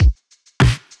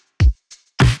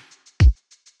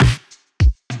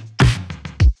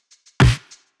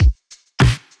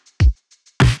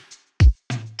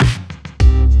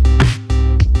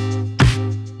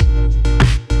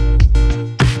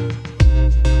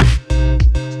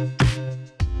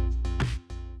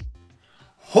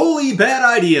Bad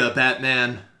idea,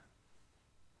 Batman.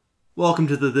 Welcome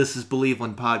to the This Is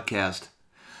Believeland podcast.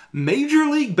 Major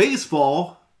League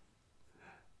Baseball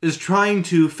is trying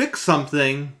to fix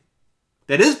something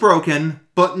that is broken,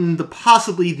 but in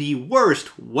possibly the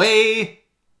worst way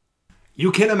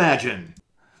you can imagine.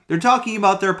 They're talking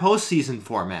about their postseason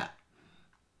format.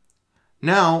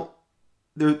 Now,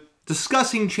 they're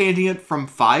discussing changing it from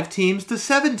 5 teams to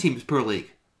 7 teams per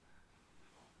league.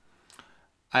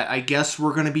 I guess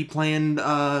we're going to be playing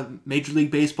Major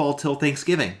League Baseball till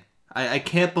Thanksgiving. I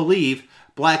can't believe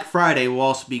Black Friday will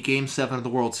also be Game 7 of the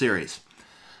World Series.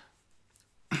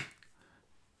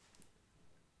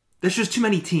 There's just too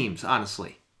many teams,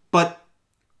 honestly. But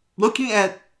looking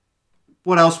at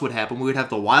what else would happen, we would have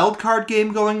the wild card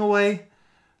game going away.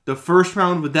 The first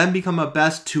round would then become a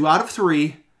best 2 out of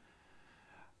 3.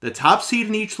 The top seed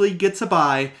in each league gets a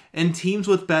bye, and teams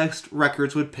with best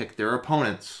records would pick their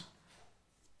opponents.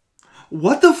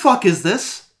 What the fuck is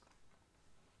this?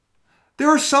 There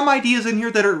are some ideas in here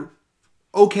that are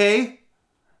okay.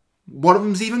 One of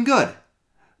them's even good.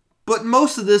 But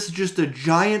most of this is just a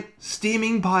giant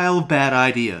steaming pile of bad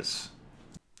ideas.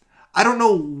 I don't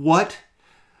know what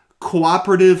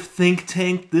cooperative think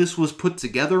tank this was put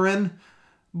together in,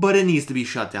 but it needs to be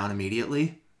shut down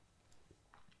immediately.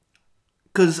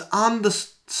 Because on the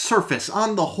surface,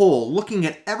 on the whole, looking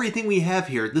at everything we have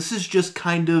here, this is just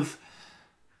kind of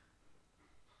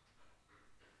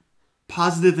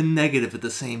positive and negative at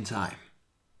the same time.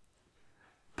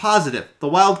 Positive, the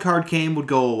wild card game would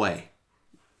go away.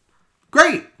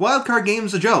 Great, wild card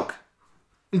game's a joke.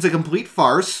 It's a complete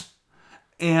farce,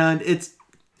 and it's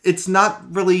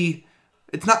not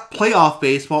playoff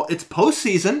baseball. It's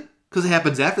postseason because it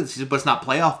happens after the season, but it's not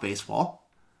playoff baseball.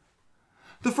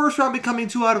 The first round becoming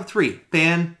 2 out of 3,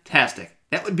 fantastic.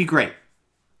 That would be great.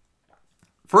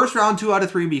 First round 2 out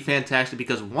of 3 would be fantastic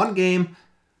because one game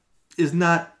is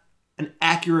not an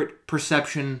accurate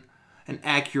perception, an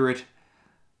accurate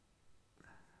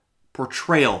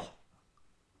portrayal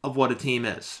of what a team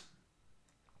is.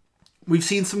 We've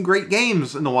seen some great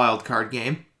games in the wild card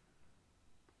game.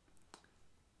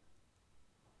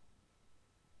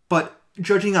 But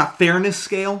judging on a fairness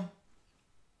scale,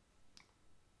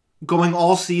 going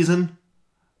all season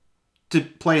to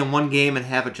play in one game and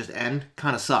have it just end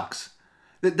kind of sucks.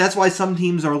 That's why some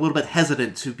teams are a little bit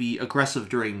hesitant to be aggressive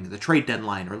during the trade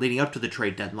deadline or leading up to the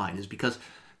trade deadline, is because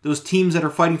those teams that are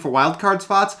fighting for wild card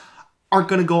spots aren't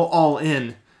going to go all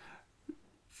in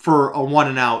for a one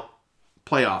and out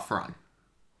playoff run.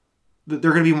 They're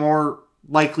going to be more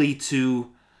likely to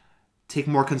take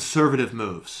more conservative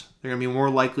moves. They're going to be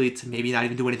more likely to maybe not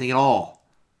even do anything at all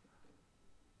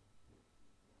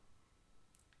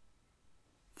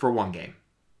for one game.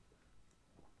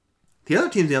 The other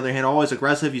teams, on the other hand, are always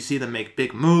aggressive. You see them make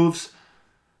big moves,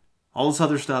 all this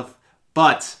other stuff.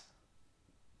 But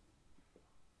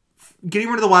getting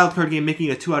rid of the wild card game, making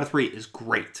it a 2 out of 3 is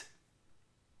great.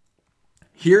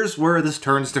 Here's where this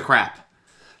turns to crap.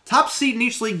 Top seed in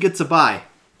each league gets a bye.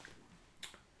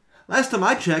 Last time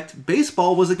I checked,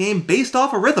 baseball was a game based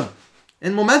off of rhythm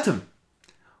and momentum.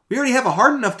 We already have a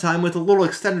hard enough time with a little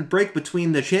extended break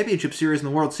between the championship series and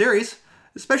the World Series,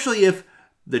 especially if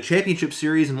the championship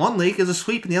series in one league is a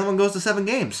sweep and the other one goes to 7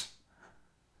 games.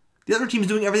 The other team's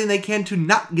doing everything they can to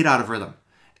not get out of rhythm.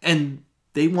 And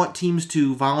they want teams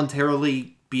to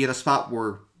voluntarily be in a spot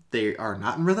where they are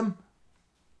not in rhythm.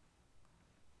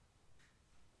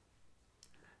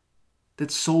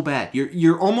 That's so bad.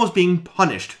 You're almost being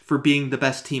punished for being the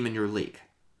best team in your league.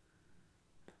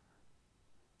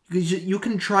 You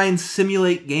can try and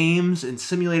simulate games and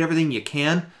simulate everything you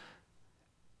can.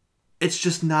 It's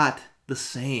just not the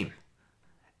same.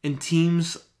 And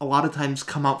teams a lot of times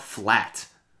come out flat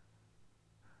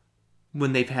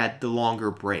when they've had the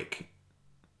longer break.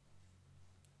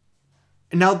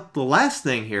 And now the last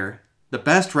thing here, the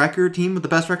best record team with the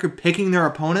best record picking their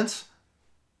opponents.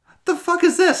 The fuck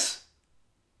is this?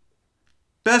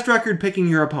 Best record picking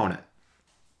your opponent.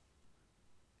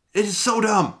 It is so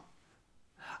dumb.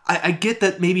 I get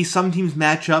that maybe some teams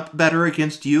match up better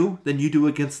against you than you do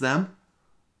against them.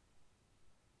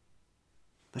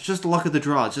 That's just the luck of the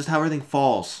draw. It's just how everything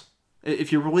falls.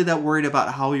 If you're really that worried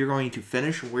about how you're going to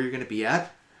finish or where you're going to be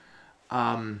at,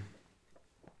 you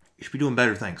should be doing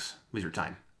better things with your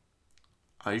time.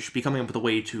 You should be coming up with a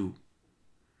way to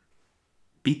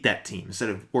beat that team instead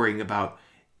of worrying about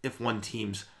if one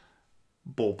team's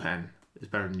bullpen is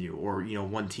better than you, or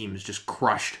one team is just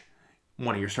crushed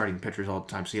one of your starting pitchers all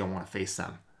the time, so you don't want to face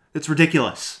them. It's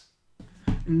ridiculous.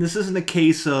 And this isn't a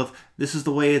case of this is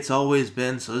the way it's always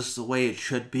been, so this is the way it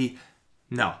should be.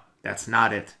 No, that's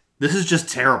not it. This is just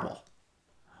terrible.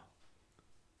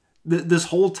 This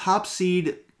whole top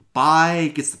seed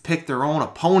bye gets to pick their own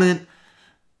opponent.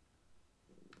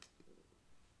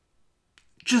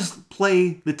 Just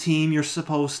play the team you're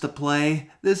supposed to play.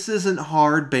 This isn't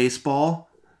hard baseball.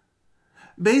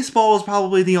 Baseball is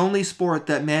probably the only sport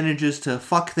that manages to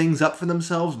fuck things up for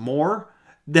themselves more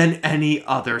than any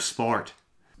other sport.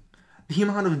 The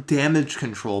amount of damage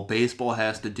control baseball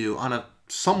has to do on a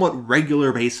somewhat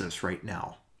regular basis right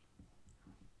now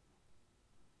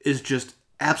is just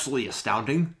absolutely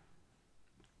astounding.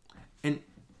 And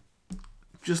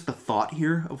just the thought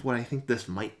here of what I think this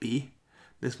might be.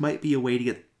 This might be a way to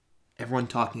get everyone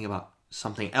talking about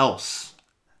something else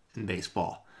in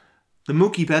baseball. The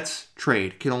Mookie Betts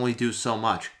trade can only do so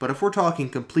much, but if we're talking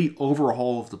complete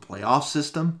overhaul of the playoff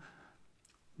system,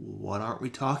 what aren't we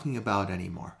talking about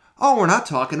anymore? Oh, we're not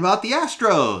talking about the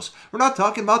Astros. We're not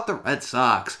talking about the Red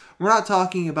Sox. We're not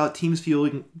talking about teams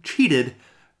feeling cheated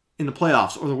in the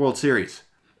playoffs or the World Series.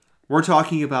 We're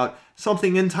talking about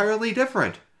something entirely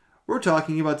different. We're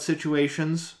talking about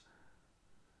situations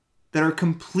that are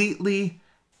completely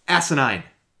asinine,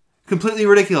 completely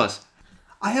ridiculous.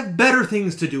 I have better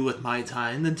things to do with my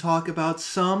time than talk about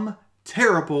some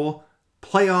terrible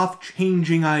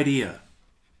playoff-changing idea.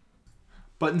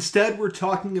 But instead, we're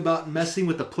talking about messing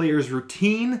with the player's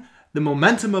routine, the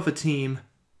momentum of a team,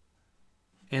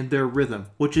 and their rhythm,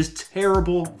 which is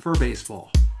terrible for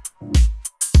baseball.